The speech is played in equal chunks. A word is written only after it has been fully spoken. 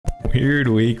weird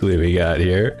weekly we got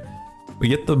here. We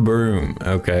get the broom,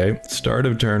 okay. Start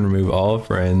of turn, remove all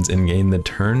friends and gain the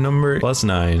turn number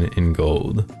 +9 in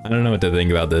gold. I don't know what to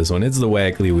think about this one. It's the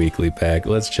Wackly Weekly pack.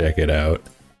 Let's check it out.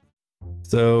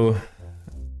 So,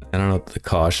 I don't know what the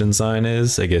caution sign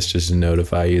is. I guess just to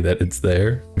notify you that it's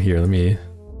there. Here, let me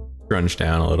crunch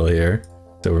down a little here.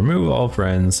 So remove all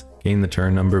friends, gain the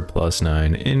turn number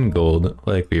 +9 in gold,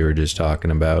 like we were just talking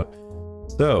about.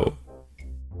 So,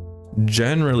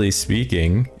 generally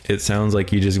speaking, it sounds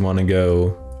like you just want to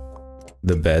go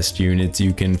the best units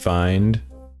you can find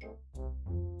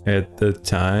at the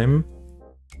time,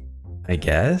 I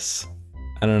guess?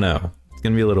 I don't know. It's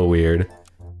gonna be a little weird.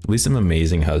 At least some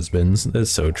amazing husbands. That's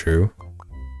so true.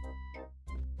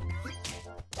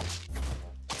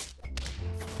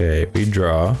 Okay, we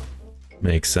draw.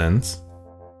 Makes sense.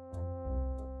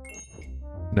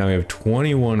 Now we have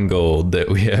 21 gold that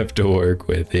we have to work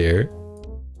with here.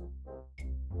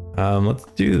 Let's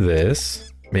do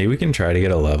this. Maybe we can try to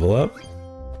get a level up.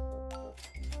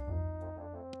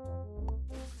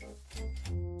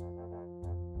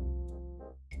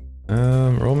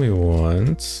 Roll me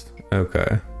once.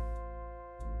 Okay.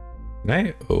 Can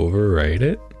I overwrite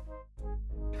it?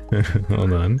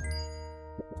 Hold on.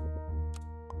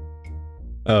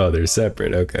 Oh, they're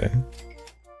separate. Okay.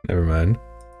 Never mind.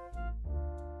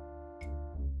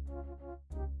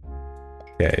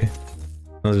 Okay.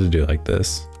 Let's just do it like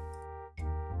this.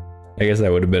 I guess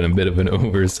that would have been a bit of an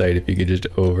oversight if you could just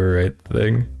overwrite the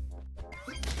thing.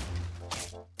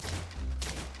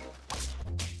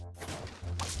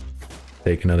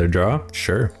 Take another draw?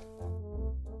 Sure.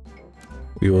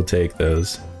 We will take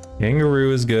those.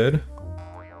 Kangaroo is good.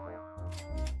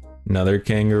 Another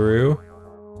kangaroo.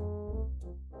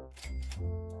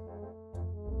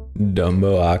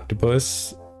 Dumbo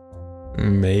octopus.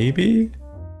 Maybe?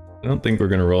 I don't think we're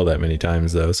gonna roll that many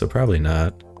times though, so probably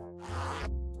not.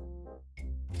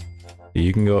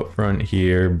 You can go up front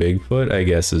here. Bigfoot, I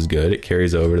guess, is good. It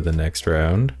carries over to the next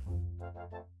round.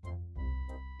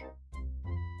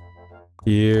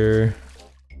 Here.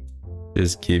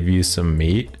 Just give you some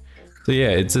meat. So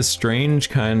yeah, it's a strange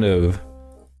kind of...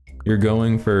 You're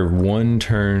going for one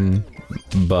turn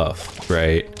buff,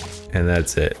 right? And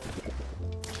that's it.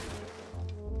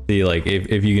 See, like,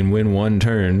 if you can win one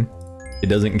turn, it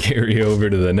doesn't carry over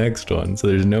to the next one, so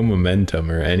there's no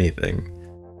momentum or anything.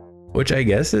 Which I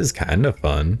guess is kind of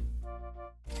fun.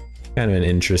 Kind of an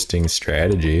interesting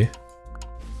strategy.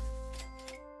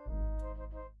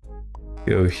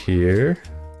 Go here.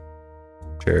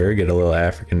 Sure, get a little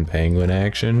African penguin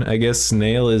action. I guess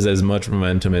snail is as much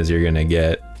momentum as you're gonna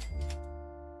get.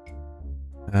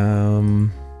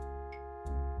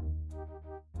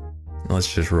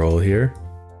 Let's just roll here.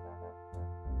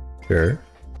 Sure.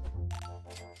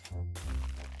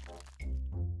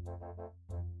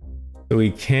 So we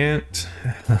can't...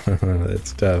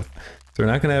 That's tough. So we're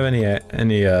not gonna have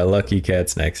any lucky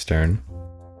cats next turn.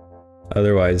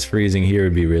 Otherwise, freezing here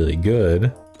would be really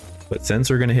good. But since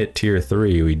we're gonna hit tier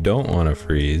 3, we don't want to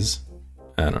freeze.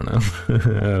 I don't know. I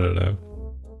don't know.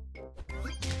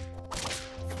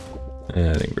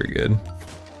 Yeah, I think we're good.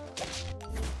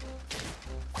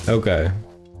 Okay.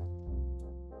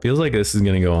 Feels like this is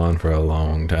gonna go on for a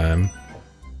long time.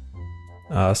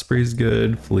 Osprey's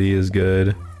good, Flea is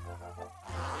good.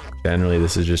 Generally,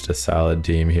 this is just a solid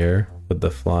team here with the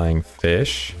flying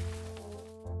fish.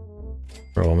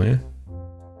 Roll me.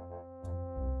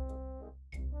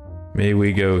 Maybe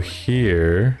we go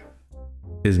here.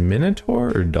 Is Minotaur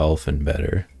or Dolphin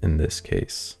better in this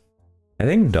case? I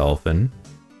think Dolphin.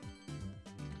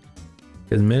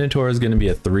 Because Minotaur is going to be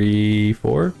a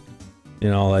 3-4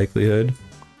 in all likelihood.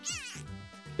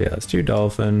 Yeah, let's do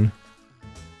Dolphin.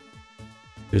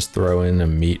 Just throw in a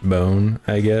meat bone,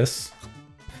 I guess.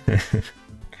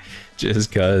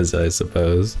 Just cuz, I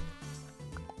suppose.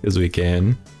 Because we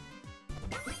can.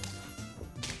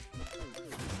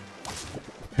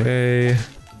 Okay.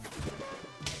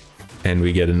 And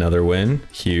we get another win.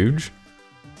 Huge.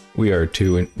 We are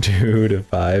 2 to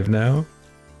 5 now.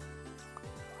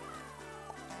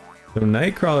 So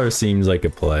Nightcrawler seems like a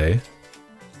play.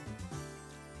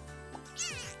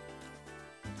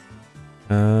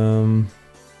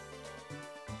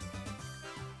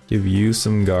 Give you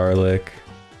some garlic.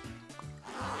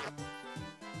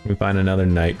 We find another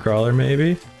Nightcrawler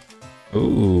maybe?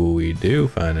 Ooh, we do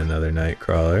find another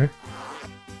Nightcrawler.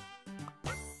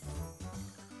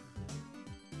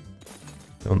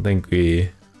 Don't think we're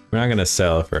not gonna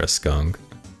sell for a skunk,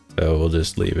 so we'll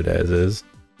just leave it as is.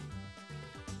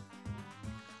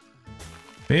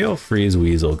 Maybe I'll freeze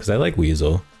Weasel, because I like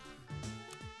Weasel.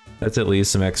 That's at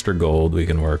least some extra gold we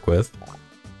can work with.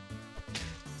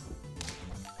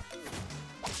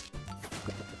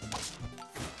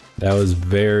 That was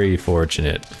very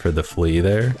fortunate for the flea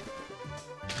there.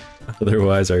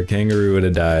 Otherwise our kangaroo would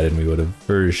have died and we would have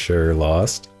for sure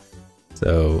lost.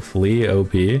 So flea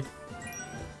OP.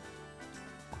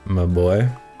 My boy.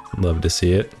 Love to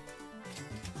see it.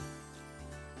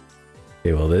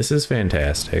 Okay, well this is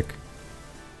fantastic.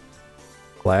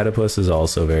 Platypus is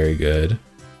also very good.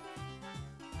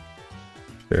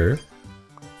 Sure.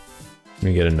 Let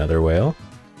me get another whale.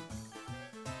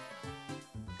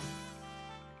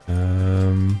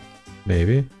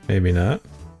 Maybe, maybe not.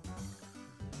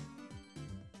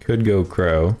 Could go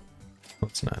crow.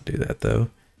 Let's not do that though.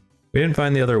 We didn't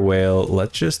find the other whale.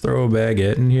 Let's just throw a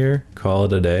baguette in here. Call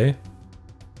it a day.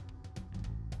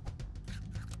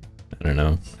 I don't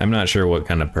know. I'm not sure what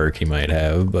kind of perk he might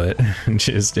have, but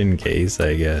just in case,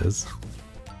 I guess.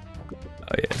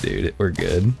 Oh yeah, dude, we're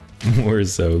good. We're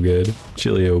so good.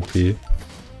 Chili OP.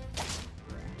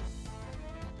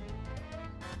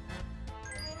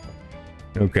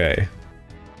 Okay.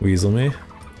 Weasel me.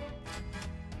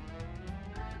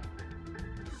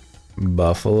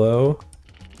 Buffalo.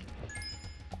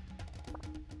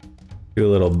 Do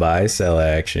a little buy sell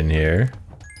action here.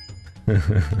 A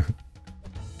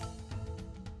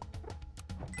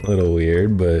little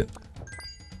weird, but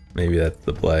maybe that's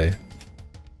the play.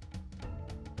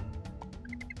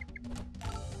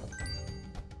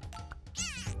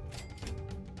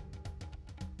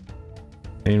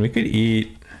 I mean, we could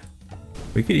eat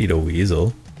a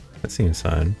weasel. That seems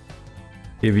fine.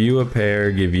 Give you a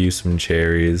pear, give you some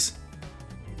cherries.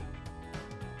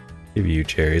 Give you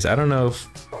cherries. I don't know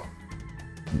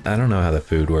how the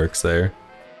food works there.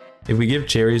 If we give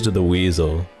cherries to the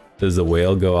weasel, does the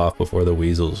whale go off before the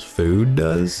weasel's food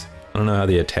does? I don't know how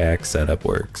the attack setup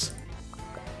works.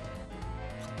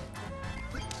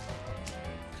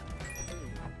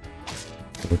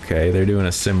 Okay, they're doing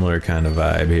a similar kind of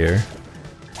vibe here.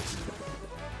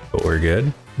 But we're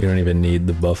good. We don't even need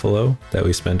the buffalo that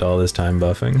we spent all this time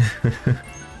buffing.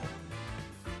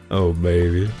 Oh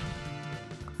baby.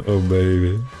 Oh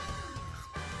baby.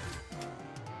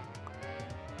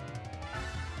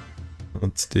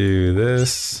 Let's do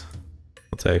this.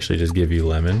 Let's actually just give you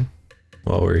lemon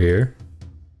while we're here.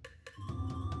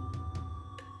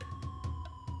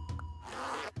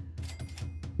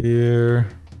 Here.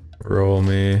 Roll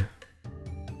me.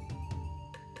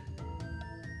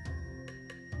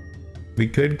 We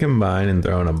could combine and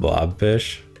throw in a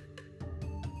blobfish.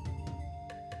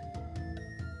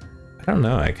 I don't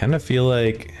know, I kind of feel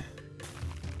like...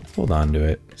 Let's hold on to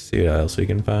it, see what else we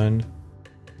can find.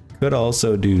 Could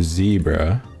also do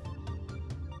zebra.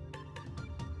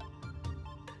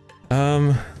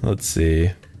 Let's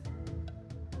see.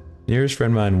 Nearest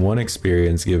friend mine, 1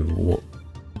 experience, give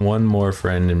 1 more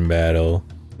friend in battle.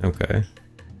 Okay.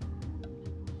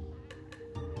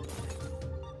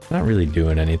 Not really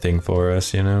doing anything for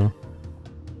us, you know?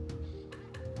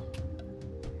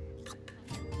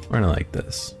 We're gonna like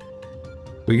this.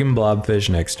 We can blobfish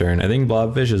next turn. I think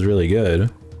blobfish is really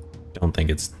good. Don't think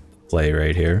it's play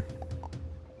right here.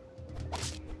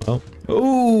 Well,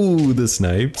 oh, the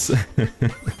snipes.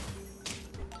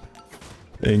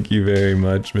 Thank you very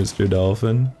much, Mr.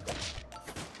 Dolphin.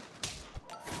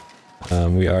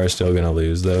 We are still gonna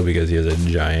lose though because he has a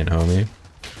giant homie.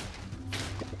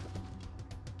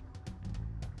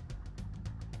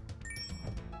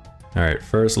 Alright,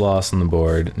 first loss on the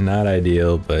board. Not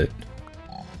ideal, but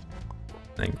I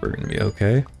think we're gonna be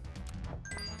okay.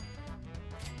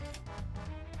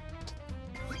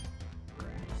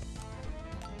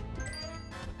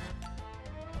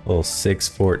 Little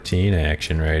 6-14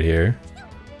 action right here.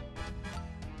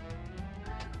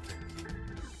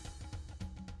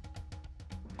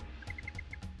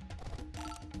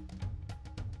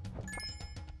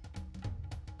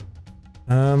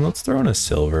 Let's throw in a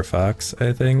silver fox,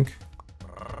 I think.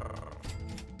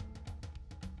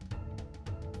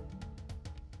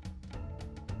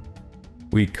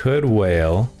 We could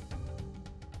whale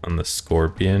on the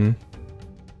scorpion.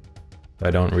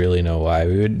 I don't really know why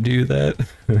we would do that.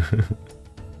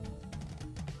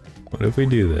 What if we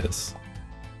do this?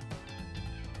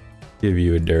 Give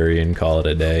you a durian, call it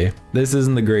a day. This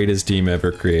isn't the greatest team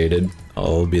ever created.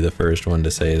 I'll be the first one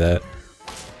to say that.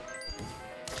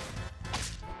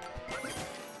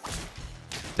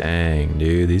 Dang,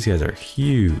 dude, these guys are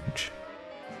huge.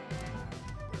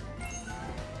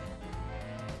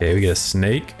 Okay, we get a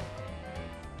snake.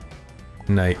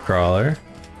 Nightcrawler.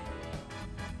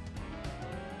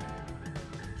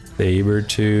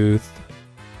 Sabertooth.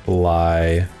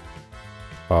 Fly.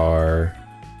 Bar.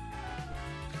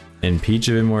 And Peach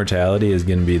of Immortality is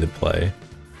gonna be the play.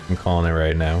 I'm calling it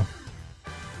right now.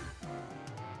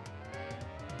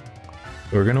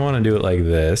 We're gonna want to do it like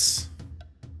this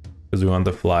because we want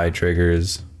the fly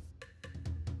triggers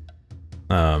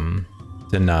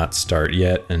to not start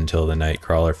yet until the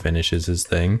Nightcrawler finishes his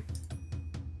thing.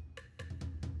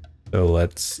 So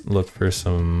let's look for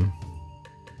some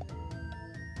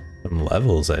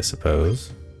levels, I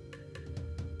suppose.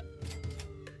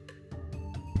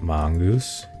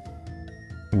 Mongoose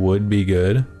would be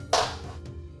good.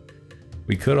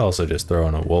 We could also just throw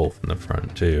in a wolf in the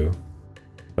front too.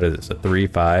 What is this, a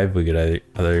 3-5? We could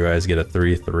otherwise get a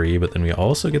 3-3, but then we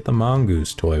also get the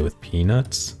mongoose toy with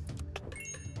peanuts.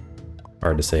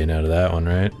 Hard to say no to that one,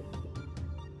 right?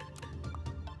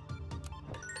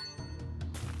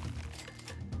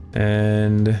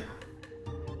 And...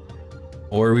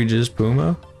 or we just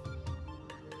Puma?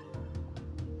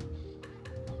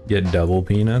 Get double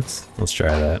peanuts? Let's try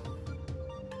that.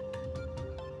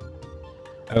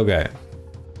 Okay.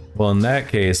 Well, in that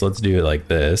case, let's do it like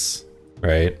this,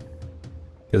 right?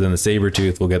 Because in the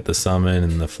Sabertooth, we'll get the summon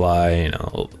and the fly, you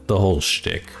know, the whole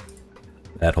shtick.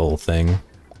 That whole thing.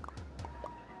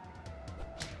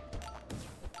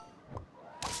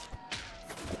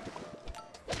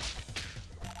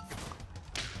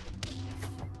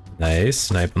 Nice,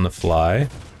 snipe on the fly.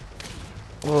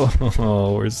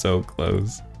 Oh, we're so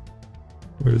close.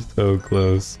 We're so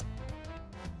close.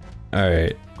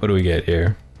 Alright, what do we get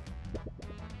here?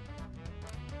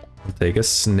 We'll take a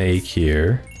snake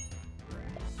here.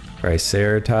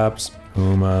 Triceratops,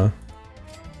 Puma.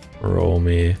 Roll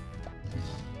me.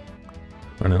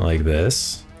 Run it like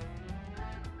this.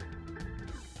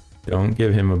 Don't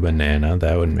give him a banana,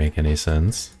 that wouldn't make any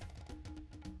sense.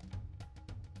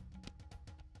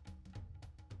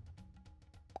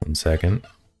 One second.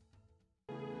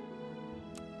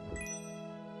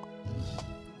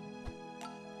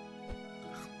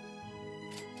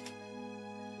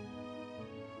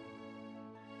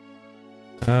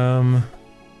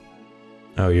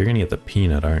 Oh, you're gonna get the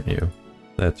peanut, aren't you?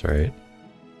 That's right.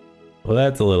 Well,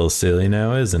 that's a little silly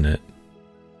now, isn't it?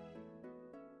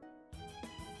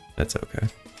 That's okay.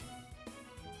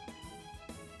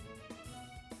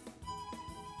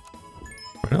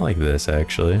 Run it like this,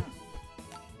 actually.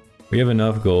 We have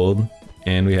enough gold,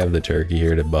 and we have the turkey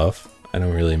here to buff. I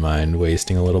don't really mind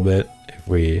wasting a little bit.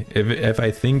 If I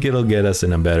think it'll get us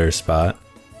in a better spot,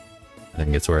 I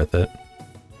think it's worth it.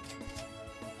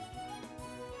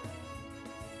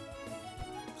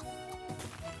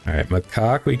 Alright,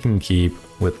 macaque we can keep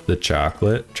with the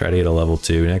chocolate. Try to get a level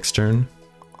 2 next turn.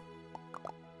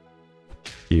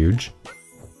 Huge.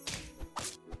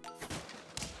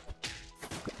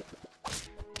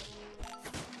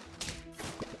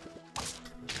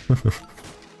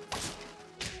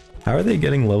 How are they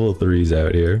getting level 3s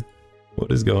out here?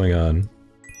 What is going on?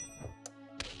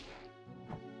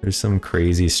 There's some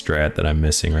crazy strat that I'm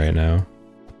missing right now.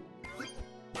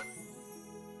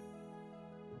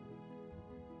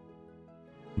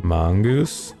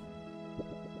 Mongoose.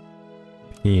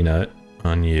 Peanut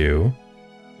on you.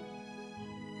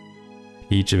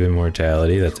 Peach of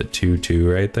Immortality, that's a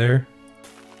 2-2 right there.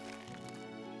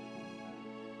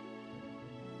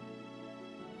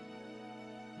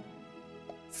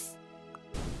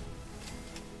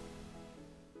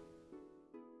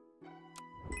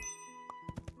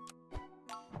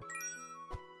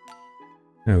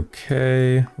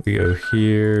 Okay, we go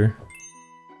here.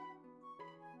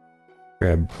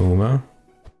 Grab Puma.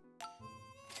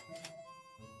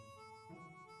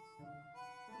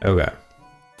 Okay.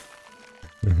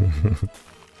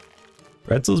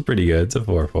 Pretzel's pretty good, it's a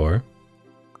 4-4.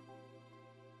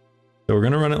 So we're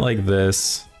gonna run it like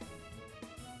this.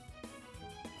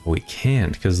 We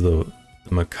can't, because the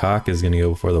macaque is gonna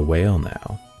go before the whale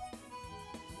now.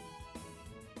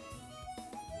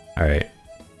 Alright.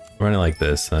 Run it like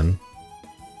this then.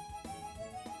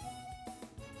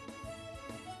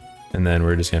 And then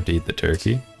we're just gonna have to eat the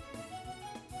turkey.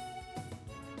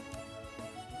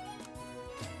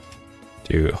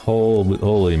 Dude,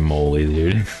 holy moly,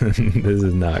 dude. This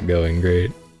is not going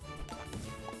great.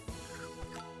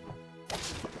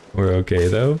 We're okay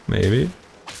though, maybe.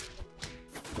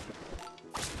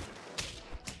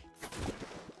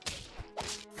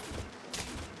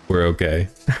 We're okay.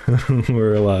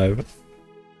 We're alive.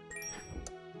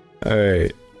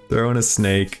 Alright, throw in a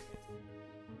snake.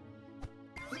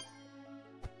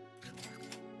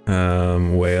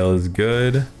 Whale is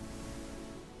good.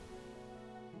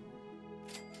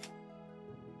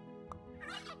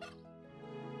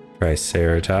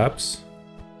 Triceratops.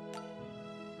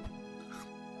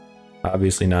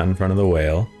 Obviously not in front of the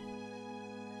whale.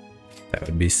 That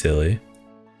would be silly.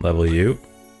 Level you.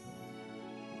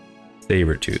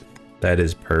 Sabertooth. That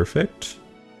is perfect,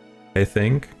 I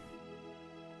think.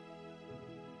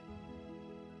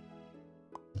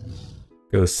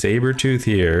 Go saber-tooth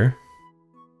here.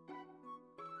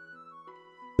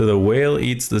 So the whale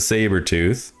eats the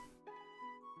saber-tooth,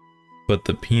 but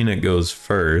the peanut goes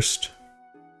first.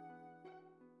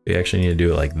 We actually need to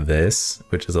do it like this,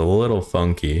 which is a little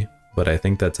funky, but I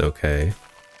think that's okay.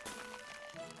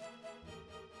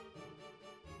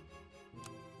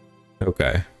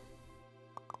 Okay.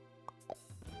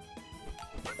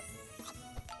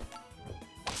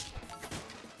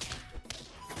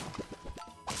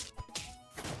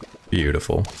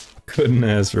 Beautiful. Couldn't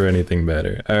ask for anything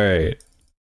better. Alright.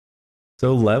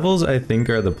 So levels, I think,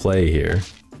 are the play here.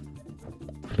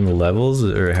 And the levels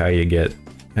are how you get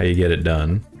it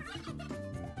done.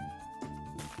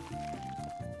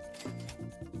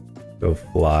 Go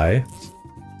fly.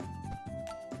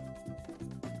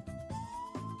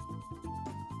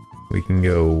 We can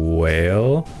go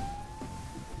whale.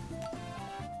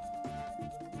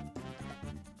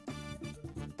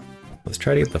 Let's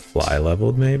try to get the fly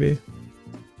leveled, maybe.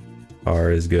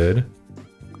 R is good.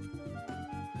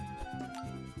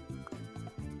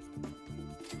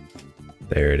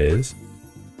 There it is.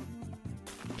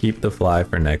 Keep the fly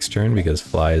for next turn because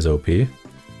fly is OP.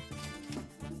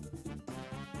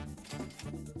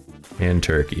 And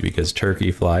turkey because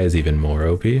turkey fly is even more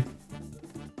OP.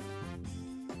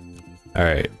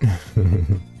 Alright.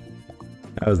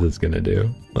 How's this gonna do?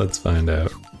 Let's find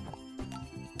out.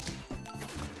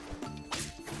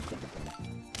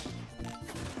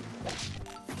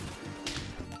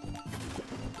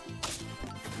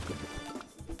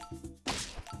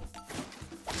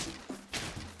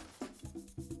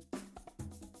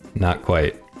 Not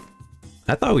quite.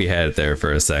 I thought we had it there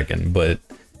for a second, but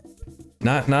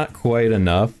not quite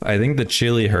enough. I think the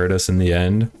chili hurt us in the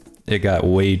end. It got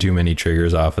way too many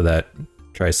triggers off of that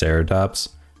Triceratops.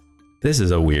 This is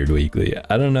a weird weekly.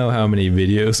 I don't know how many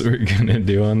videos we're gonna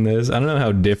do on this. I don't know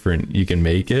how different you can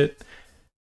make it.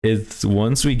 It's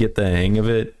once we get the hang of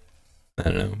it, I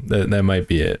don't know, that might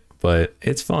be it. But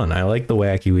it's fun. I like the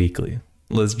wacky weekly.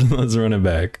 Let's run it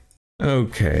back.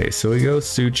 Okay, so we go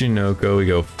Tsuchinoko, we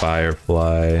go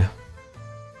Firefly.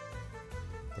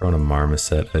 Throw in a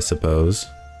Marmoset, I suppose.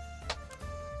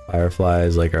 Firefly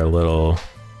is like our little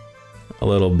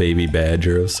baby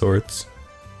badger of sorts.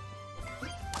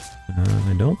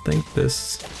 I don't think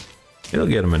this... It'll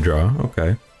get him a draw,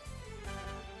 okay.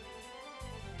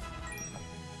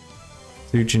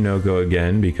 Tsuchinoko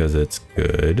again because it's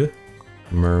good.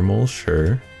 Mermal,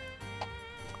 sure.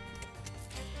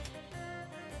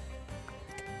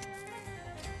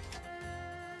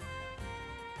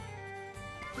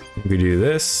 We do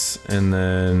this, and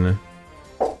then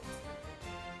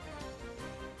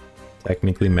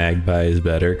technically Magpie is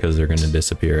better because they're going to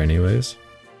disappear anyways.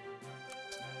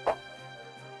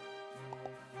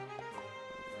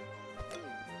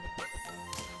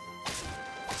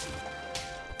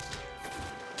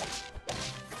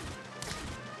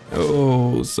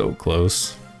 Oh, so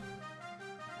close.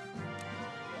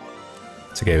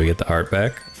 It's okay, we get the heart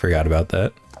back. Forgot about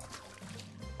that.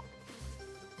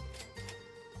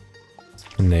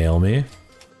 Nail me.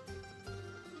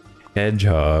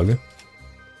 Hedgehog.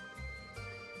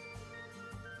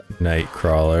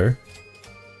 Nightcrawler.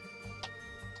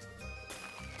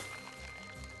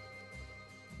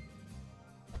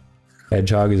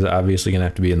 Hedgehog is obviously gonna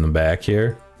have to be in the back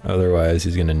here, otherwise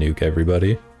he's gonna nuke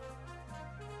everybody.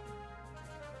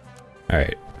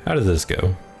 Alright, how does this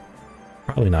go?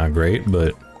 Probably not great,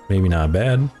 but maybe not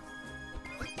bad.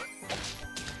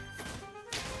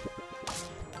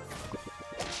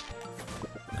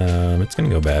 It's gonna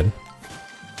go bad.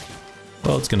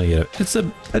 Well, it's gonna get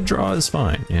a draw is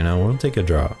fine, you know, we'll take a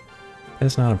draw.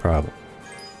 That's not a problem.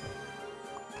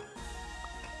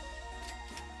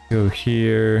 Go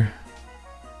here.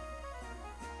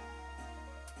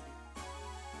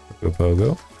 Go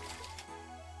Pogo.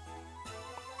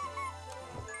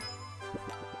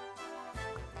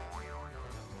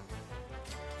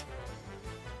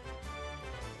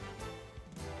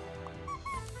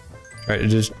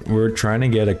 Alright, we're trying to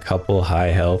get a couple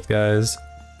high health guys,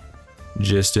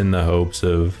 just in the hopes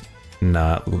of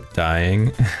not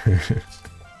dying.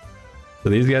 So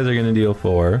these guys are gonna deal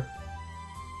 4.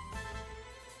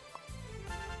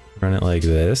 Run it like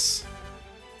this.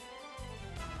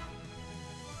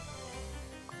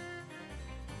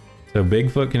 So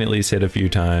Bigfoot can at least hit a few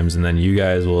times, and then you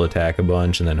guys will attack a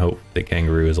bunch, and then hope the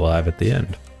kangaroo is alive at the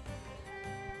end.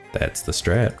 That's the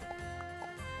strat.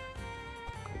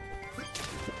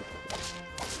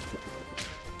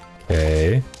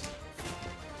 Okay.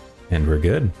 And we're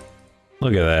good.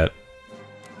 Look at that.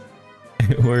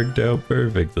 It worked out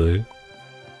perfectly.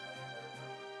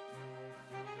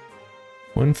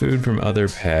 One food from other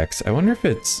packs. I wonder if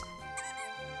it's...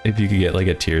 if you could get like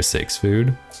a tier 6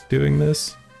 food doing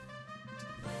this.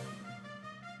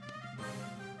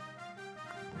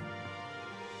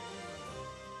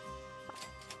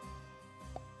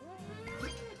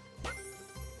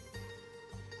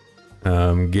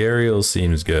 Gariel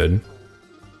seems good.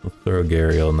 We'll throw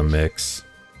Gariel in the mix.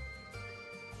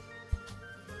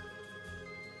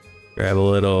 Grab a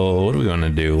little, what do we want to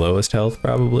do? Lowest health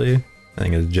probably? I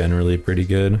think it's generally pretty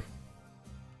good.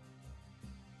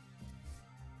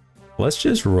 Let's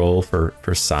just roll for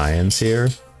science here.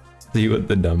 See what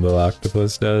the Dumbo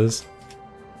octopus does.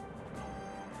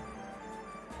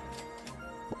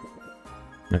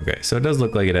 Okay, so it does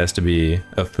look like it has to be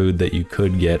a food that you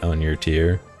could get on your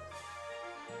tier.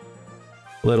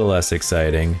 A little less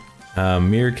exciting.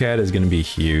 Meerkat is going to be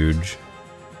huge.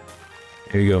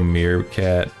 Here you go,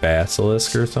 Meerkat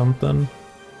Basilisk or something.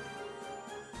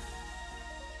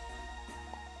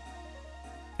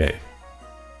 Okay.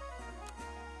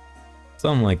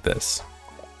 Something like this.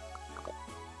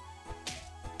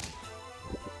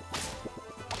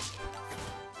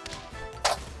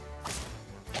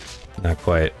 Not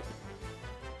quite.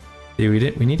 See, we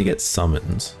need to get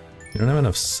summons. We don't have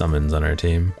enough summons on our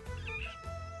team.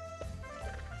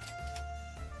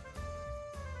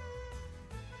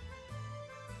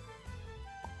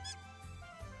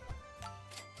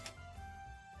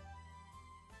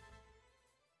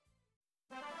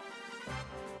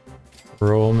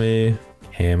 Roll me.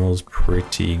 Camel's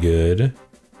pretty good.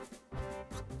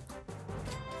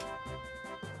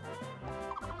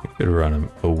 We could run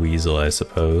a weasel, I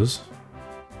suppose.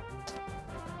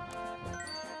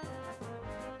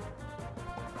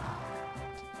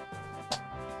 I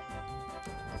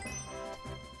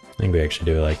think we actually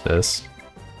do it like this.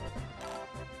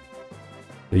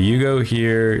 So you go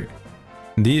here.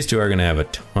 These two are going to have a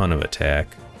ton of attack.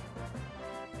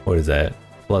 What is that?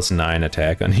 +9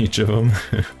 attack on each of them.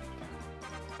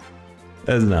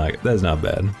 That's not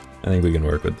bad. I think we can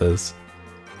work with this.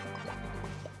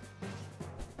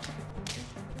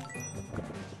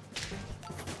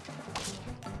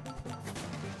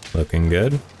 Looking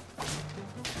good.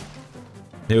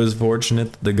 It was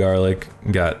fortunate that the garlic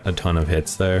got a ton of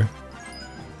hits there.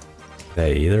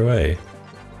 Hey, either way,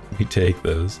 we take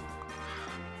those.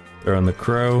 Throw on the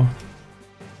crow.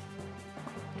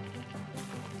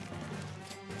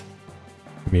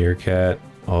 Meerkat,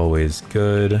 always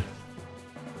good.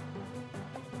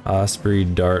 Osprey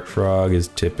Dart Frog is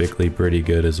typically pretty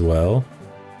good as well.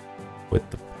 With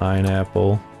the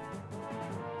pineapple.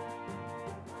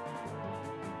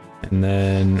 And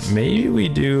then maybe we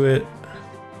do it.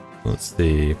 Let's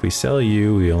see, if we sell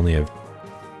you, we only have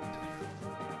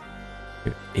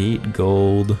 8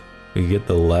 gold. We get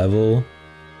the level.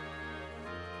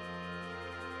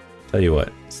 Tell you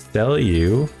what, sell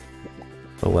you.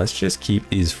 But let's just keep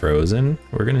these frozen.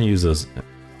 We're gonna use those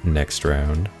next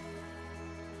round.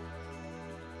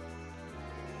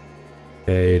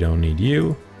 Okay, don't need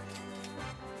you.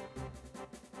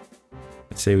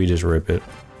 I'd say we just rip it.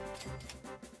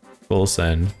 Full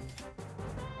send.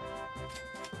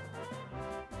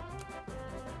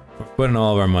 We're putting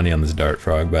all of our money on this dart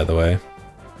frog, by the way.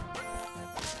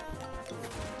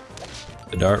 If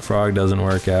the dart frog doesn't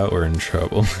work out, we're in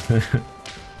trouble.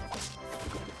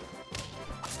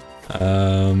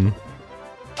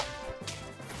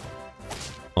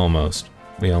 Almost.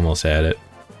 We almost had it.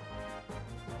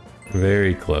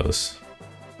 Very close.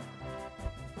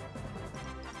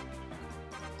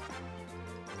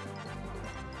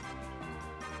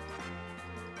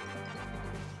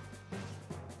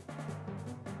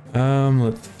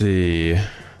 Let's see.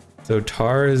 So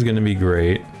Tar is gonna be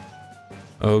great.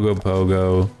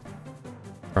 Ogopogo.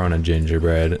 Throwing a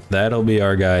gingerbread. That'll be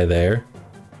our guy there.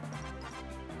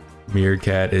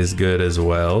 Meerkat is good as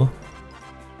well.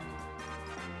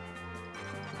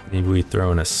 Maybe we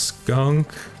throw in a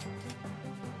skunk.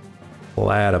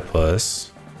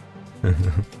 Platypus.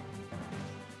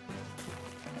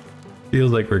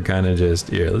 Feels like we're kind of just,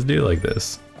 here, let's do it like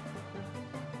this.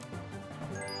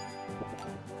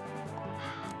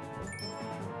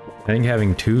 I think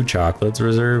having 2 chocolates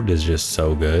reserved is just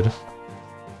so good.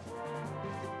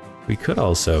 We could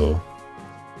also...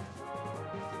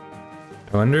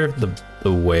 I wonder if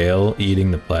the whale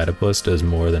eating the platypus does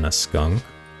more than a skunk.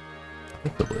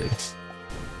 Probably.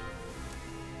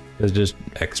 There's just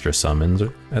extra summons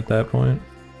at that point.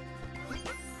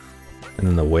 And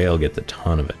then the whale gets a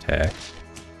ton of attack.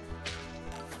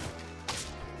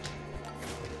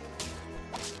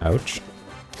 Ouch.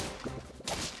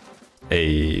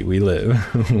 Hey, we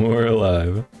live. We're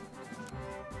alive.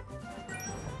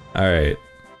 Alright.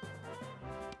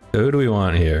 So who do we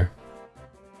want here?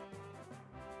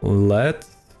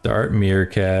 Let's Dart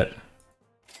meerkat.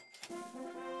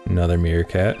 Another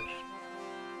meerkat.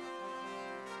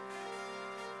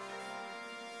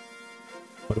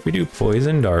 What if we do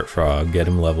poison dart frog, get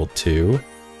him level 2?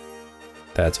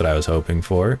 That's what I was hoping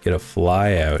for. Get a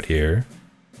fly out here.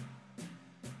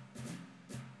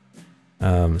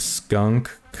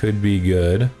 Skunk could be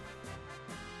good.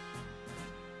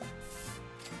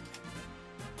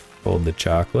 Hold the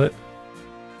chocolate.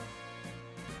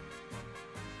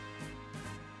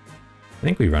 I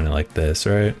think we run it like this,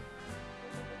 right?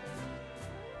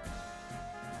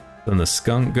 Then the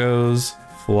skunk goes,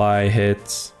 fly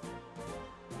hits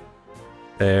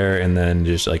there, and then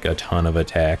just like a ton of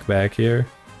attack back here.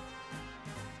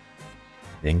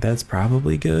 I think that's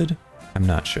probably good. I'm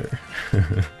not sure.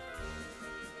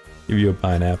 Give you a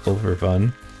pineapple for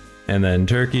fun. And then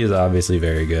turkey is obviously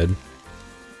very good.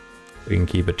 We can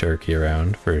keep a turkey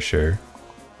around for sure.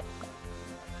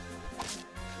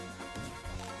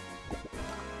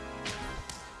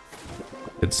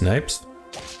 Good snipes.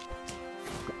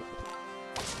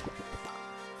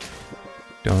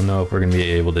 Don't know if we're gonna be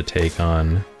able to take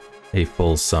on a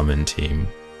full summon team.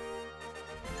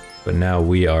 But now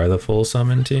we are the full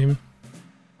summon team.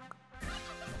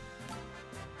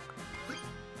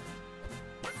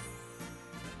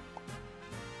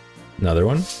 Another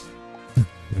one?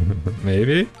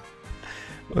 Maybe?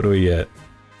 What do we get?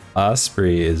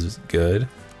 Osprey is good.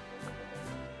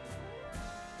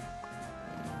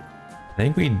 I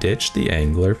think we ditched the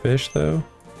anglerfish though.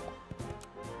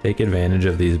 Take advantage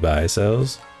of these buy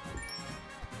sells.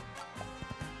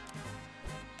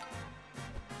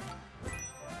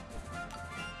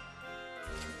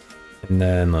 And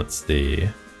then let's see.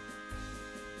 I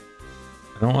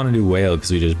don't want to do whale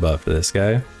because we just buffed this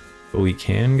guy. But we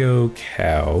can go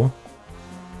cow.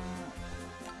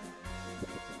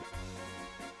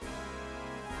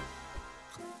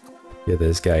 Get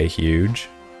this guy huge.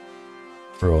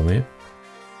 Roll me.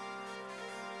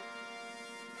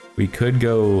 We could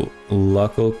go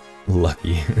lucky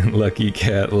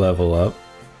cat level up.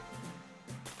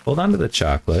 Hold on to the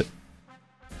chocolate.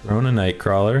 Throw in a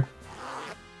nightcrawler.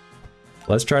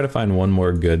 Let's try to find one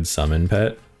more good summon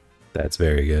pet. That's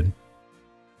very good.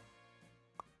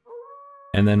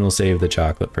 And then we'll save the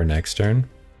chocolate for next turn.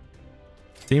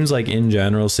 Seems like in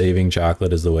general, saving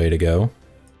chocolate is the way to go.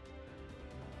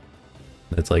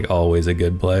 That's like always a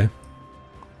good play.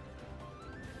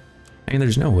 I mean,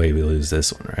 there's no way we lose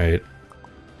this one, right?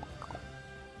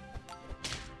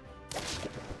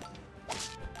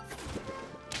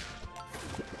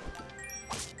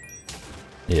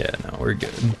 Yeah, no, we're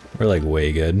good. We're like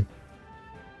way good.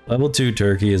 Level 2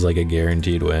 turkey is like a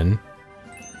guaranteed win.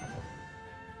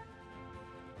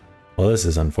 Well, this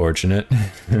is unfortunate.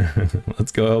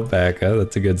 Let's go alpaca,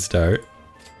 that's a good start.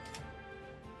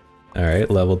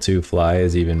 Alright, level 2 fly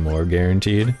is even more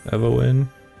guaranteed of a win.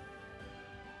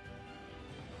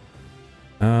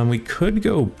 We could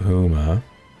go puma.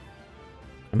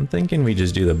 I'm thinking we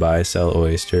just do the buy sell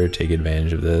oyster, take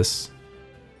advantage of this.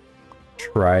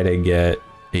 Try to get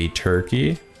a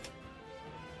turkey.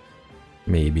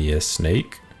 Maybe a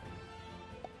snake.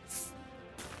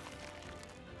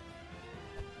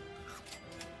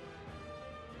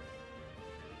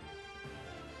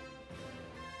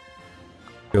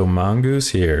 Go mongoose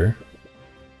here.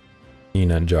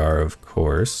 Peanut jar, of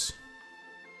course.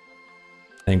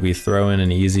 I think we throw in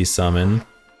an easy summon.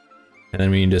 And then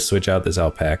we can just switch out this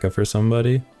alpaca for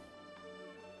somebody.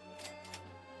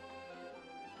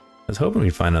 I was hoping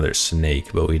we'd find another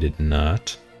snake, but we did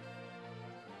not.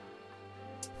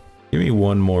 Give me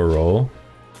one more roll.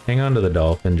 Hang on to the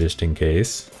dolphin just in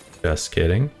case. Just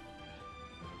kidding.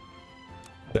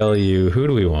 Tell you, who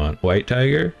do we want? White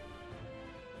tiger?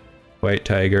 White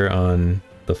tiger on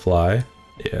the fly.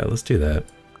 Yeah, let's do that.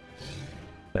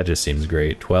 That just seems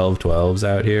great. 12 12s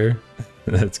out here.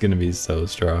 That's gonna be so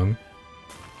strong.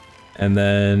 And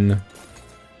then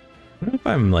I don't know if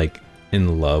I'm like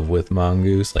in love with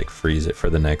mongoose, like freeze it for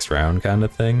the next round kind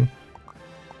of thing.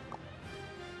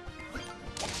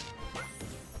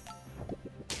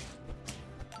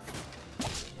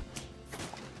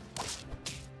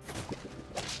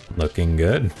 Looking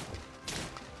good.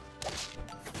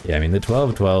 Yeah, I mean, the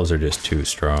 12 12s are just too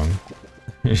strong.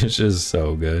 It's just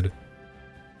so good.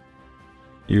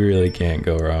 You really can't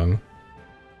go wrong.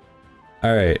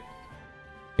 Alright.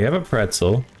 We have a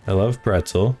pretzel. I love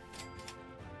pretzel.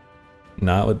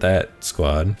 Not with that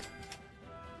squad.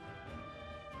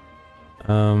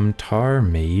 Tar,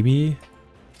 maybe?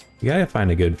 You gotta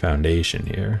find a good foundation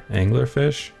here.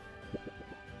 Anglerfish?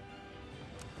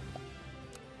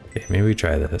 Okay, maybe we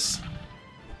try this.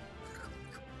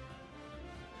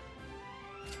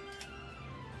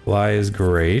 Fly is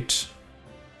great.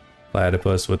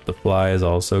 Platypus with the fly is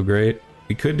also great.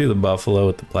 We could do the buffalo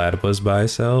with the platypus buy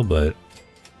sell, but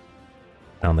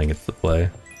I don't think it's the play.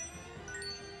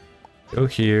 Go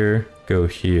here, go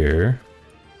here.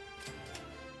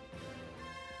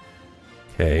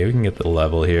 Okay, we can get the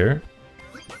level here.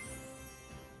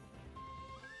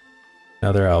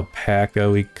 Another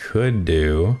alpaca we could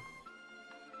do.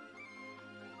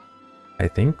 I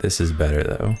think this is better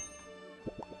though.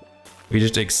 We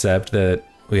just accept that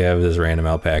we have this random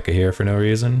alpaca here for no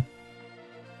reason.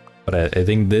 But I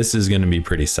think this is going to be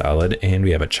pretty solid, and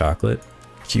we have a chocolate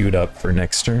queued up for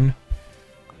next turn.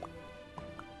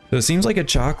 So it seems like a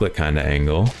chocolate kind of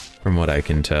angle, from what I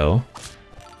can tell.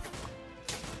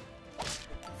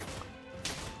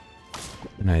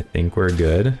 And I think we're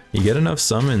good. You get enough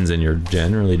summons and you're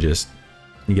generally just,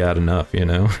 you got enough, you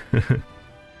know?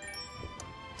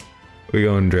 We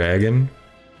going dragon?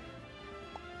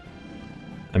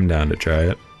 I'm down to try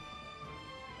it.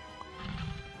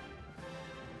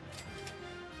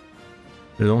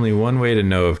 There's only one way to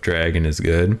know if dragon is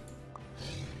good.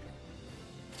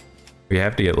 We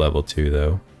have to get level 2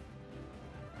 though.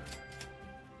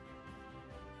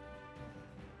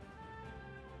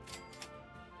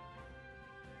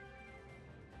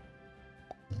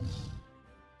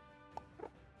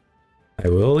 I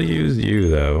will use you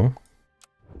though.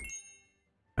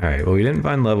 Alright, well we didn't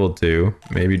find level 2.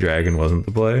 Maybe dragon wasn't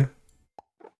the play.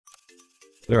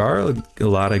 There are a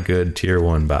lot of good tier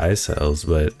 1 buy sells,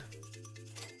 but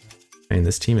I mean,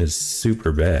 this team is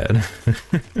super bad.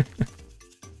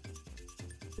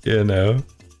 You know?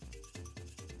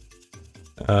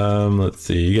 Let's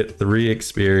see, you get 3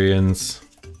 experience.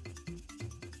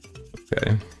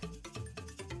 Okay.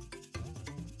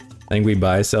 I think we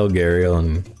buy, sell Gariel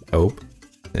and hope.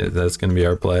 That's gonna be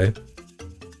our play.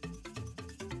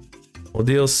 We'll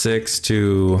deal 6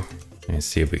 to... Let's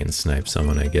see if we can snipe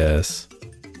someone, I guess.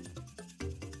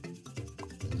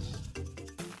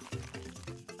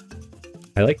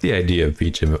 I like the idea of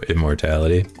Peach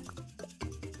immortality.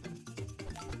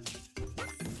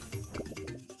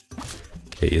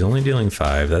 Okay, he's only dealing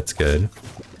 5, that's good.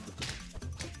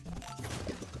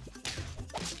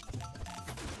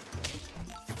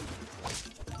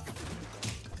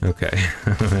 Okay,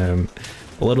 I'm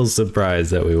a little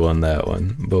surprised that we won that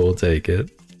one, but we'll take it.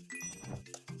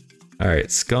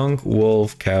 Alright, skunk,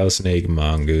 wolf, cow, snake,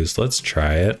 mongoose. Let's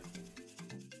try it.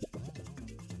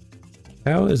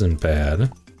 Cow isn't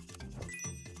bad.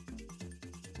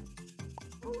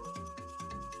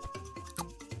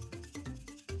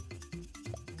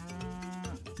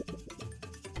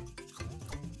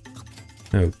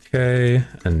 Okay,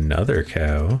 another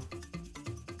cow.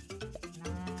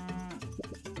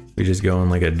 We just going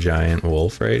like a giant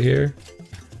wolf right here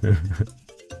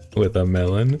with a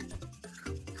melon.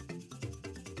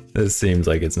 This seems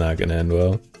like it's not gonna end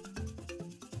well.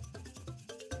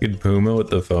 Good puma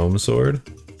with the foam sword.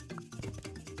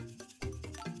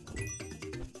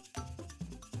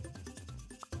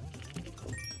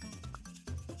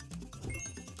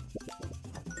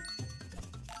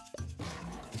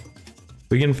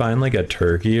 We can find like a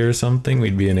turkey or something,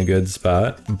 we'd be in a good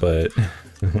spot, but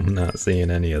I'm not seeing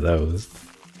any of those.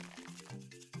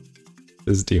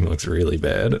 This team looks really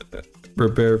bad.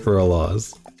 Prepare for a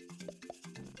loss.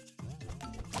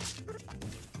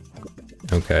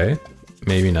 Okay,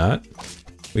 maybe not.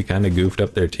 We kind of goofed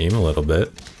up their team a little bit,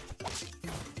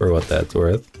 for what that's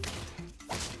worth.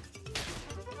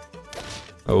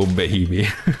 Oh baby.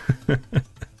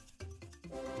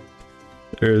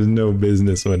 There is no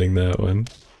business winning that one.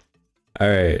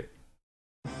 Alright.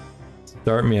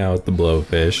 Start me out with the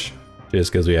blowfish,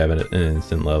 just because we have an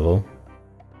instant level.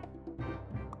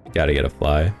 Gotta get a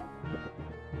fly.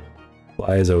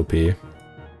 Fly is OP.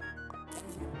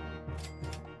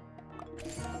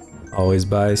 Always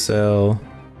buy, sell.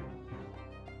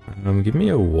 Give me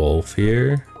a wolf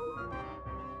here.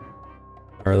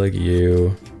 Garlic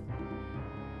you.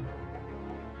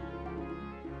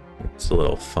 It's a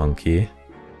little funky.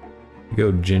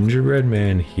 Go gingerbread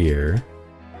man here.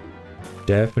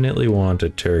 Definitely want a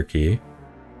turkey.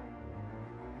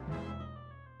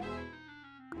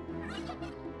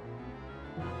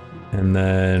 And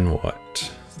then what?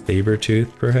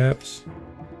 Sabertooth perhaps?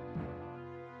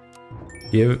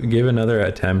 Give another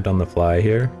attempt on the fly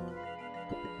here.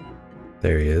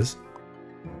 There he is.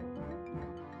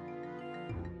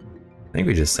 I think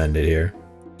we just send it here.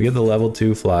 We get the level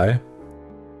 2 fly.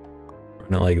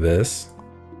 Run it like this.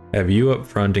 Have you up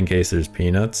front in case there's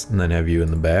peanuts, and then have you in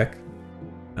the back.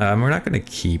 We're not going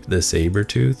to keep the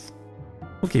Sabertooth.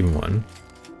 We'll keep him 1.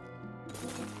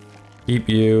 Keep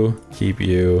you, keep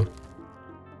you.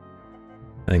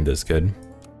 I think that's good.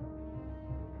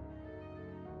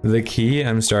 The key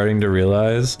I'm starting to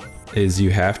realize is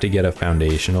you have to get a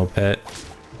foundational pet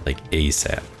like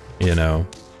ASAP, you know?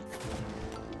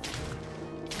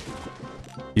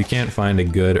 You can't find a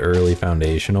good early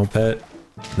foundational pet,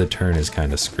 the turn is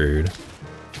kind of screwed.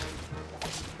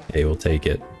 Hey, we'll take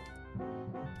it.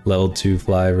 Level 2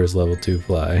 fly versus level 2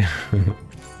 fly.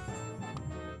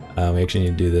 We actually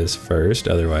need to do this first,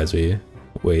 otherwise we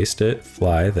waste it.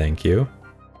 Fly, thank you.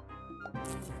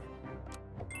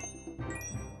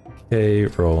 Okay,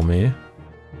 roll me.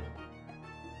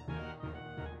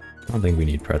 I don't think we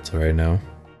need pretzel right now.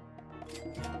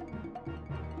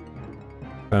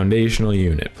 Foundational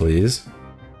unit, please.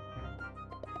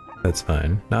 That's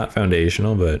fine. Not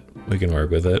foundational, but we can work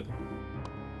with it.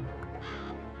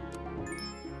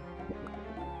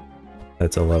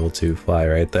 That's a level 2 fly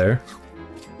right there.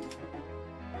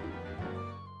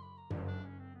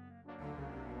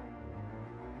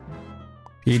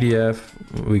 PDF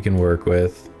we can work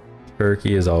with.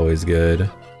 Turkey is always good.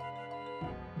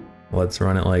 Let's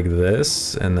run it like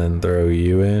this and then throw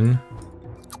you in.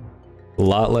 A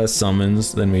lot less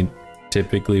summons than we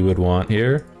typically would want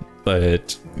here,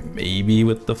 but maybe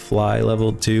with the fly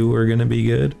level 2 we're gonna be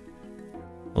good.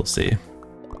 We'll see.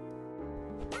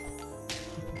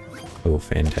 Oh,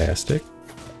 fantastic.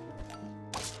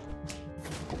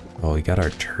 Oh, we got our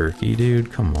turkey,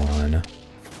 dude. Come on.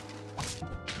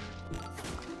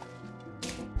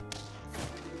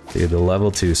 Dude, the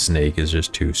level 2 snake is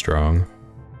just too strong.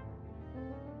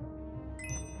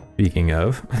 Speaking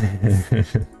of.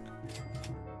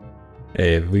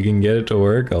 Hey, if we can get it to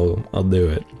work, I'll do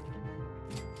it.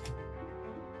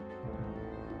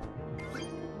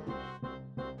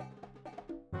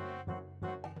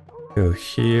 Go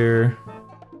here.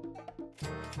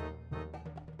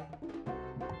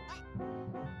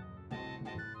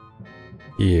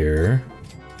 Here.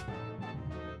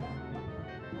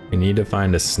 We need to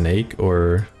find a snake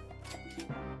or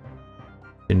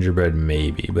gingerbread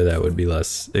maybe, but that would be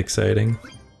less exciting.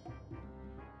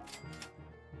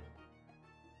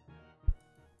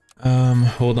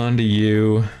 Hold on to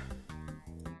you.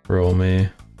 Roll me.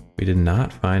 We did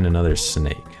not find another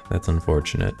snake. That's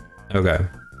unfortunate. Okay.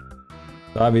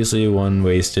 Obviously one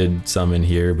wasted summon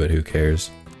here, but who cares?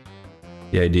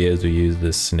 The idea is we use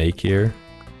this snake here.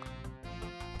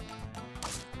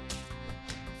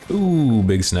 Ooh,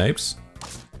 big snipes.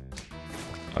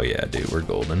 Oh yeah, dude, we're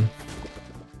golden.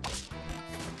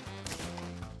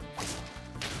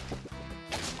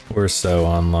 We're so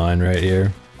online right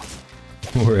here.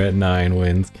 We're at 9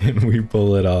 wins. Can we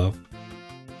pull it off?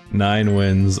 9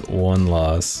 wins, 1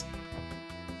 loss.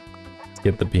 Let's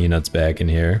get the peanuts back in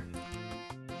here.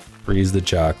 Freeze the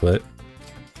chocolate.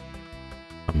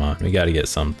 Come on, we gotta get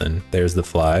something. There's the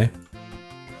fly.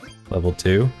 Level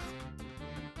 2.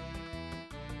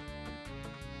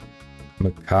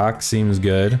 Macaque seems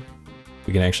good.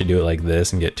 We can actually do it like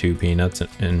this and get 2 peanuts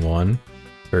in 1.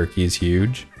 Turkey's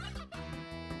huge.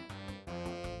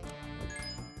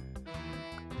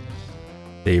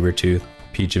 Sabertooth,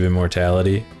 Peach of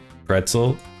Immortality.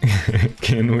 Pretzel.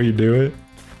 Can we do it?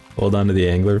 Hold on to the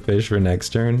anglerfish for next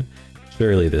turn.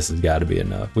 Surely this has got to be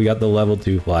enough. We got the level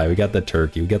 2 fly, we got the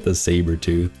turkey, we got the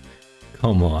Sabertooth.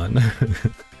 Come on.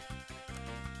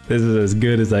 This is as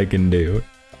good as I can do.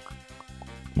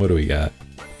 What do we got?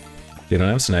 They don't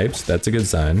have snipes, that's a good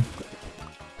sign.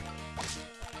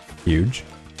 Huge.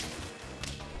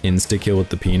 Insta-kill with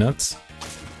the peanuts.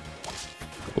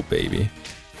 Oh baby.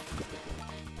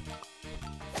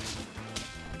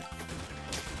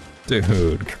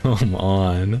 Dude, come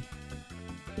on.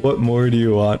 What more do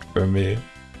you want from me?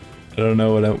 I don't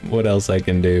know what else I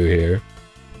can do here.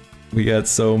 We got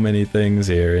so many things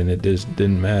here and it just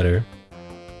didn't matter.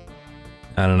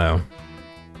 I don't know.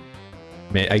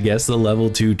 I guess the level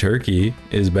 2 turkey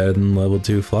is better than level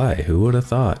 2 fly. Who would have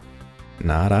thought?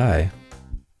 Not I.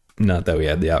 Not that we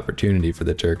had the opportunity for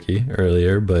the turkey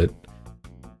earlier, but...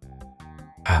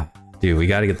 Dude, we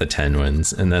gotta get the 10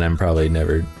 wins, and then I'm probably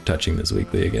never touching this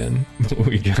weekly again.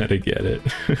 We gotta get it.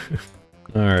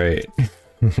 Alright.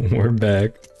 We're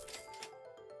back.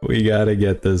 We gotta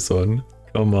get this one.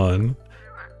 Come on.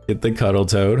 Get the Cuddle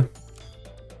Toad.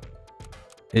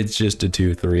 It's just a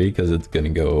 2-3 because it's gonna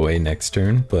go away next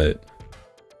turn, but...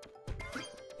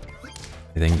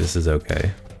 I think this is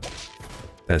okay.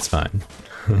 That's fine.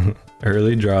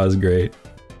 Early draw is great.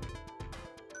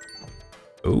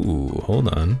 Ooh, hold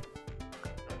on.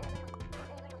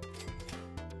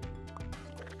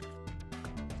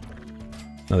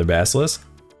 Another Basilisk?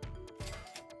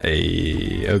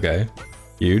 Hey, okay.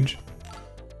 Huge.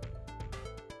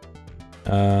 I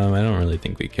don't really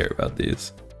think we care about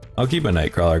these. I'll keep a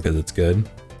Nightcrawler because it's good.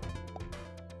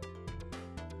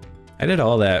 I did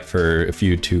all that for a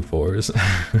few 2-4s.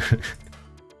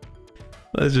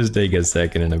 Let's just take a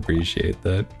second and appreciate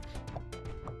that.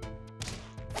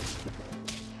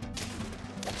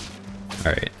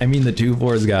 Alright, I mean the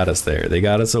 2-4s got us there. They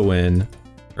got us a win.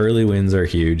 Early wins are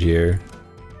huge here.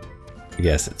 I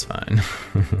guess it's fine.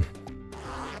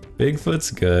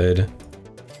 Bigfoot's good.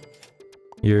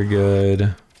 You're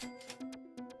good.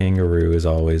 Kangaroo is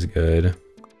always good.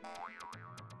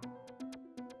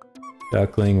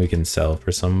 Duckling we can sell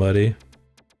for somebody.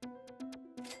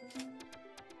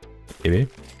 Maybe?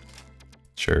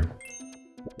 Sure.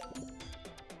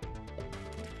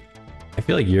 I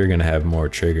feel like you're gonna have more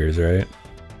triggers, right?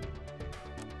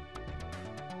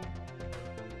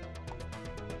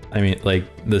 I mean, like,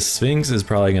 the Sphinx is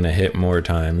probably gonna hit more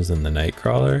times than the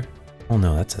Nightcrawler. Oh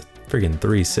no, that's a friggin'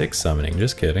 3-6 summoning,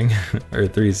 just kidding. Or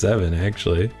 3-7,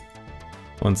 actually.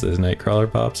 Once this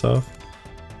Nightcrawler pops off.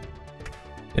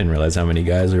 Didn't realize how many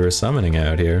guys we were summoning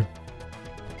out here.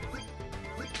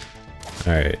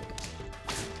 Alright.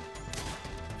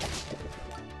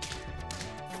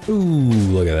 Ooh,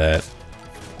 look at that.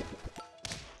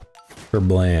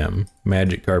 Blam.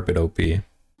 Magic Carpet OP.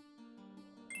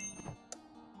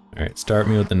 Alright, start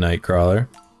me with the Nightcrawler.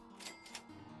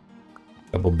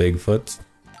 Couple Bigfoots.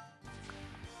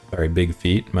 Sorry, big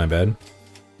feet, my bad.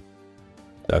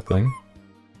 Duckling.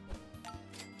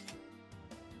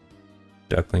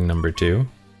 Duckling number 2.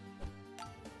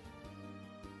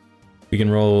 We can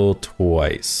roll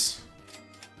twice.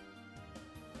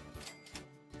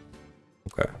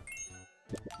 Okay.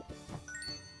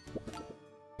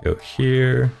 Go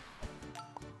here.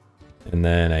 And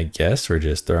then I guess we're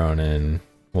just throwing in,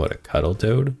 what, a Cuddle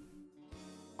Toad?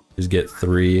 Just get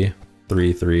 3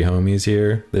 homies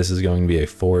here. This is going to be a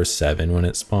 4-7 when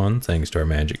it spawns, thanks to our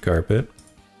Magic Carpet.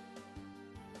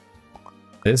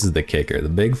 This is the kicker. The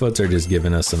Bigfoots are just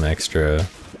giving us some extra,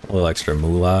 a little extra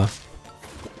moolah.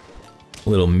 A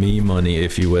little me money,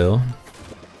 if you will.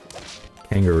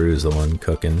 Kangaroo's the one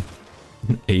cooking.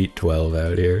 8-12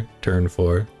 out here, turn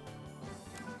 4.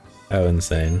 How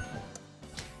insane.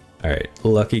 Alright,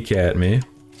 Lucky Cat me.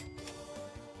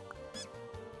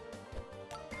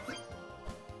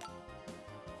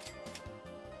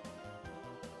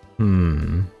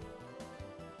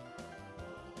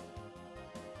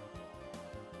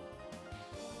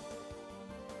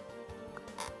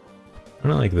 I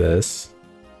don't like this.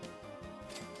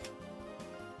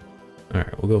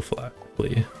 Alright, we'll go flat,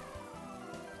 please.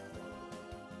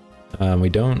 We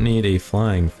don't need a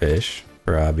flying fish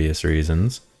for obvious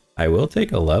reasons. I will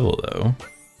take a level though.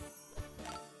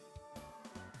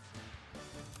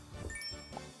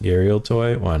 Gharial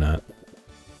toy? Why not?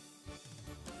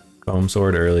 Foam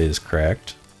sword early is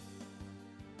cracked.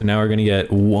 So now we're gonna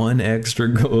get 1 extra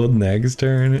gold next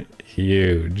turn.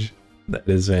 Huge. That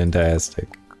is fantastic.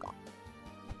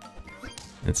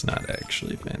 It's not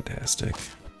actually fantastic.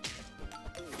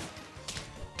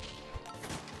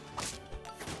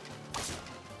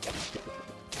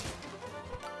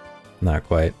 Not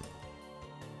quite.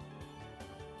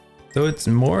 So it's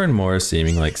more and more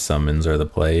seeming like summons are the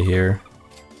play here.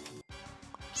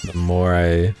 The more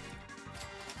I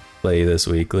play this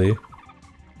weekly.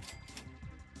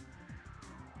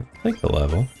 Take the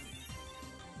level.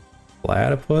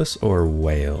 Platypus or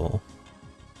whale?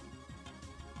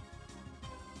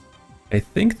 I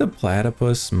think the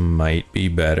platypus might be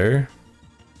better.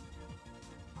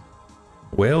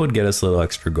 Whale would get us a little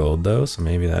extra gold though, so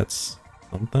maybe that's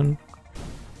something.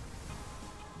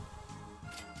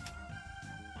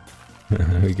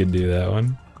 We could do that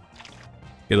one.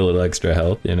 Get a little extra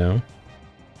health, you know?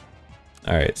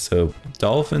 Alright, so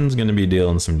dolphin's gonna be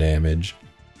dealing some damage.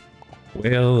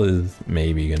 Whale is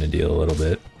maybe gonna deal a little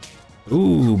bit.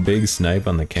 Ooh, big snipe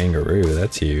on the kangaroo,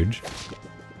 that's huge.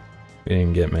 We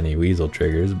didn't get many weasel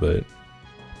triggers, but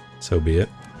so be it.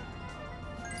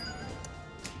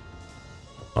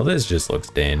 Well, this just looks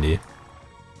dandy.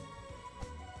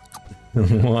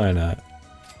 Why not?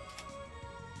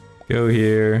 Go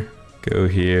here, go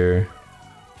here.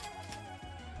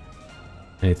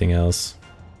 Anything else?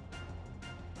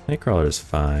 Nightcrawler's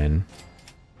fine.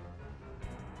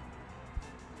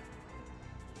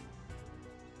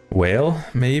 Whale,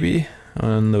 maybe?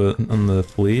 On the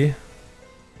flea?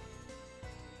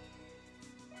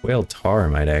 Whale tar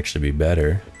might actually be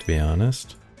better, to be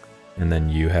honest. And then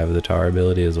you have the tar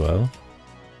ability as well.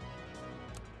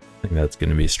 I think that's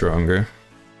gonna be stronger.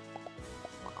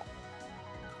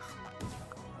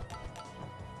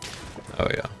 Oh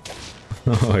yeah.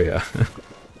 Oh yeah.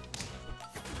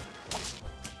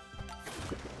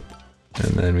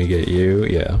 And then we get you,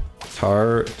 yeah.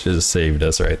 Tar just saved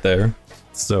us right there.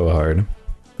 So hard.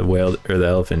 The whale or the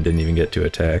elephant didn't even get to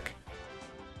attack.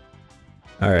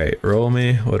 Alright, roll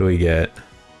me. What do we get?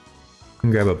 I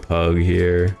can grab a pug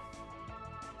here.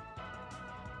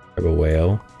 Grab a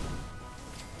whale.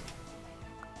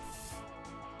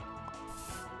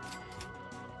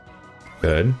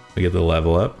 Good. We get the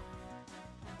level up.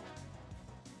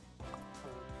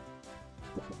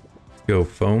 Go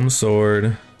foam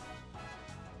sword.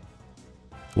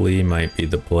 Flea might be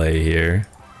the play here.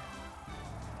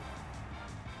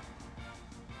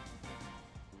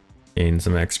 Gain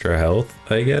some extra health,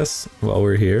 I guess, while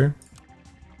we're here.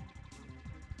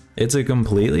 It's a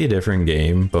completely different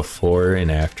game before and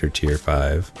after tier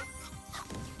 5.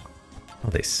 Oh,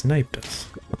 they sniped us.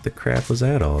 What the crap was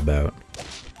that all about?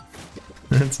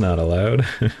 That's not allowed.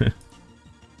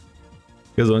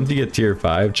 Because once you get tier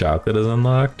 5, chocolate is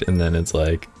unlocked, and then it's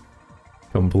like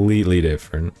completely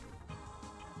different.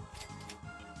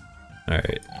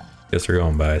 Alright, guess we're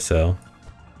going buy sell.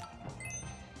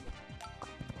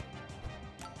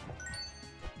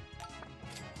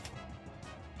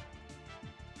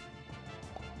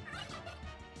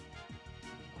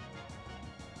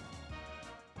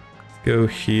 Go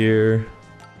here.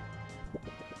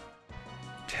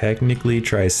 Technically,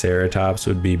 Triceratops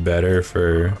would be better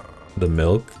for the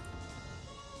milk.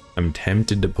 I'm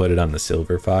tempted to put it on the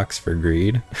silver fox for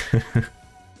greed.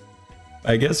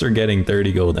 I guess we're getting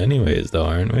 30 gold anyways though,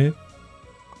 aren't we?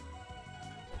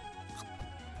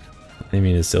 I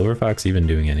mean, is silver fox even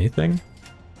doing anything?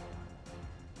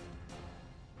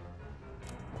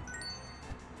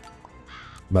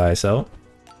 Buy, sell.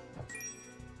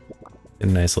 Get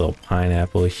a nice little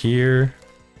pineapple here.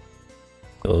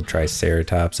 A little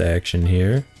Triceratops action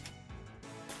here.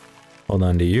 Hold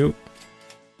on to you.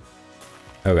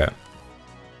 Okay.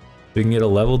 We can get a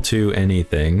level 2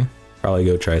 anything. Probably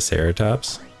go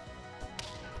Triceratops.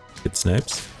 Good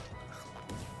snipes.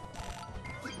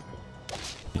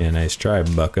 Yeah, nice try,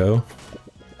 bucko.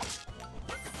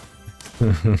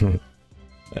 That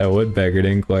woodpecker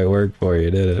didn't quite work for you,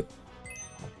 did it?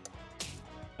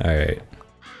 Alright.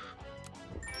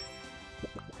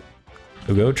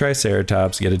 We'll go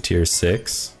Triceratops, get a tier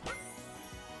 6.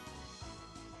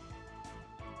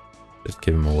 Just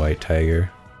give him a white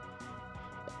tiger.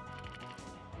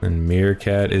 And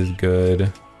meerkat is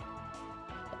good.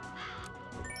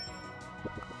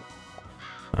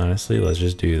 Honestly, let's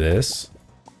just do this.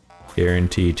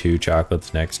 Guarantee 2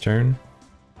 chocolates next turn.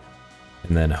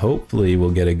 And then hopefully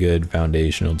we'll get a good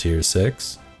foundational tier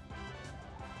 6.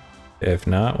 If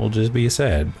not, we'll just be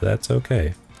sad, but that's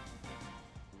okay.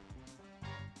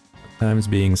 Sometimes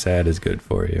being sad is good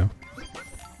for you.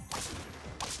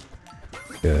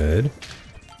 Good.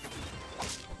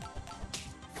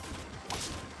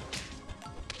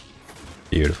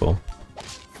 Beautiful.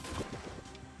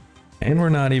 And we're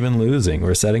not even losing.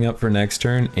 We're setting up for next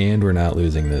turn, and we're not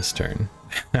losing this turn.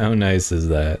 How nice is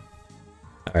that?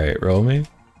 Alright, roll me.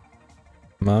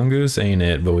 Mongoose ain't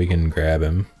it, but we can grab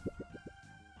him.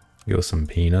 Go some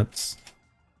peanuts.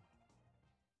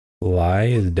 Fly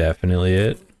is definitely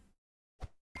it.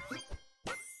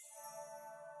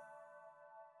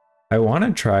 I want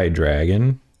to try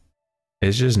dragon.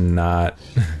 It's just not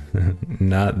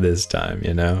not this time,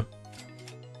 you know?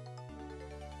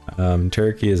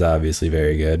 Turkey is obviously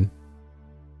very good.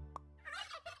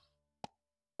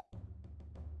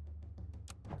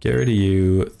 Get rid of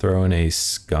you, throw in a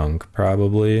skunk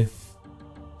probably.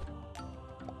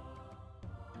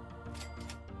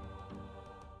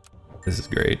 This is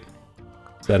great.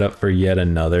 Set up for yet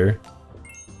another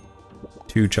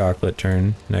 2 chocolate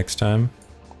turn next time.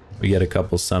 We get a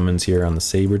couple summons here on the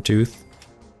Sabertooth.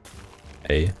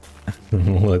 Hey,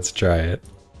 let's try it.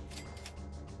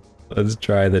 Let's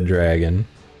try the dragon.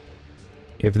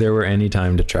 If there were any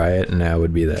time to try it, now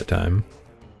would be that time.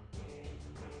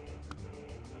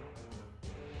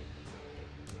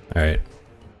 Alright.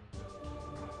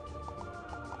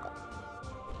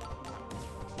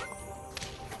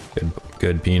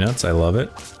 Good peanuts, I love it.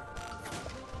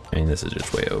 I mean, this is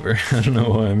just way over. I don't know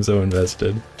why I'm so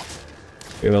invested.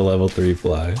 We have a level 3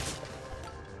 fly.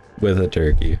 With a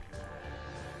turkey.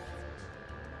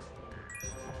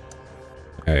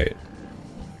 Alright.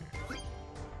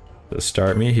 So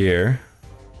start me here.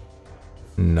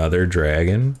 Another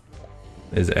dragon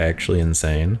is actually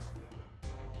insane.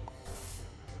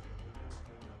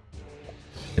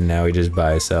 And now we just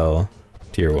buy sell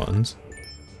tier 1s.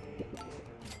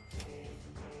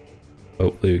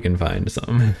 Hopefully we can find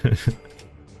some.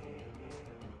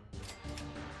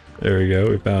 There we go,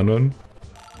 we found one.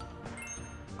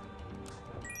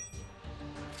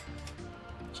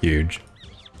 Huge.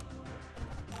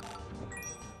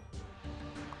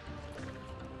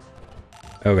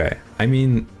 Okay, I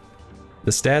mean,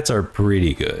 the stats are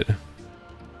pretty good.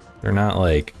 They're not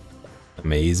like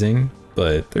amazing,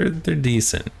 but they're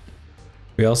decent.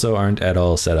 We also aren't at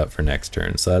all set up for next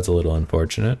turn, so that's a little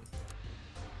unfortunate.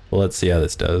 Well, let's see how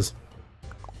this does.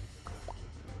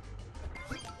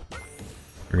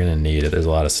 We're gonna need it. There's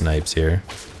a lot of snipes here.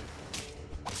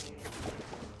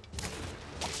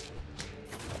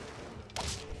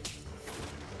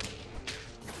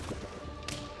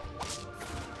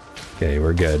 Okay,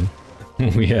 we're good.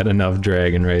 We had enough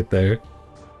dragon right there.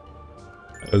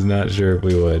 I was not sure if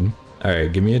we would.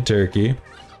 Alright, give me a turkey.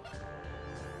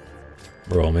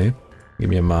 Roll me. Give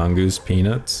me a mongoose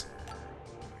peanuts.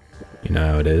 You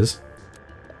know how it is.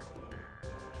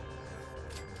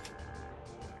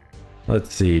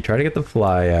 Let's see, try to get the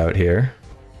fly out here.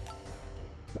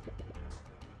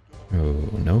 Oh,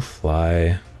 no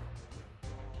fly.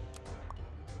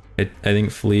 I think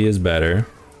flea is better.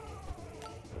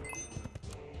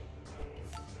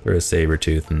 Throw a saber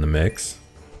tooth in the mix.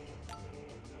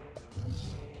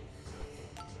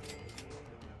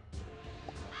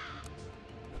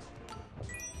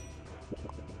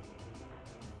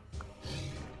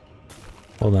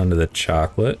 Hold on to the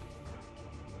chocolate.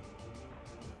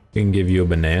 We can give you a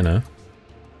banana.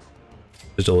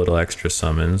 There's a little extra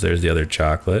summons. There's the other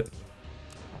chocolate.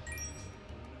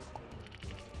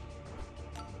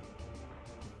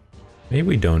 Maybe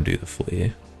we don't do the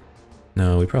flea.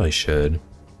 No, we probably should.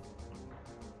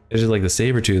 It's just like the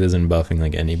saber tooth isn't buffing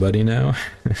like anybody now.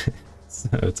 So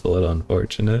it's a little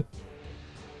unfortunate.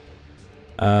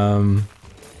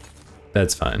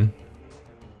 That's fine.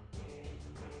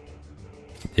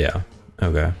 Yeah,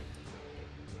 okay.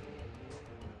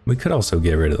 We could also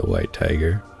get rid of the white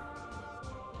tiger.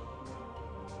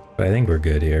 But I think we're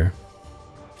good here.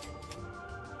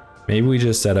 Maybe we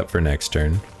just set up for next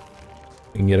turn.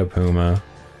 We can get a puma.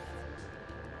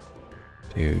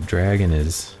 Dude, dragon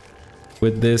is...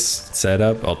 With this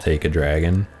setup, I'll take a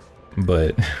dragon.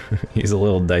 But he's a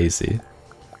little dicey.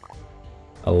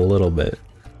 A little bit.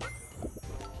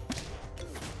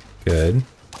 Good.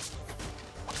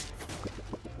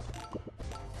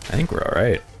 I think we're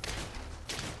alright.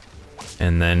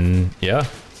 And then, yeah.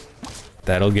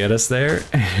 That'll get us there.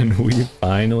 And we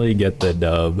finally get the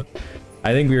dub.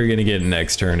 I think we were gonna get it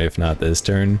next turn, if not this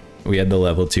turn. We had the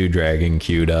level 2 dragon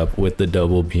queued up with the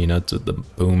double peanuts with the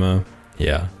puma.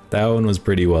 Yeah, that one was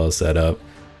pretty well set up.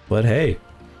 But hey,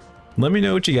 let me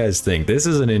know what you guys think. This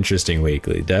is an interesting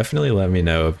weekly. Definitely let me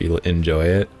know if you enjoy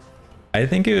it. I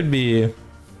think it would be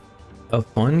a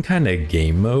fun kind of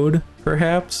game mode,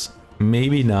 perhaps.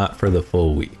 Maybe not for the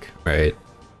full week, right?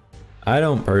 I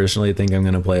don't personally think I'm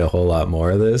going to play a whole lot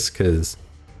more of this because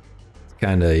it's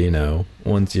kind of, you know,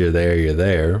 once you're there, you're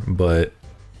there. But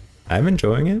I'm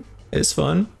enjoying it. It's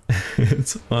fun.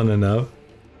 It's fun enough.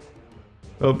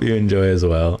 Hope you enjoy as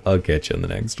well. I'll catch you in the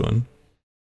next one.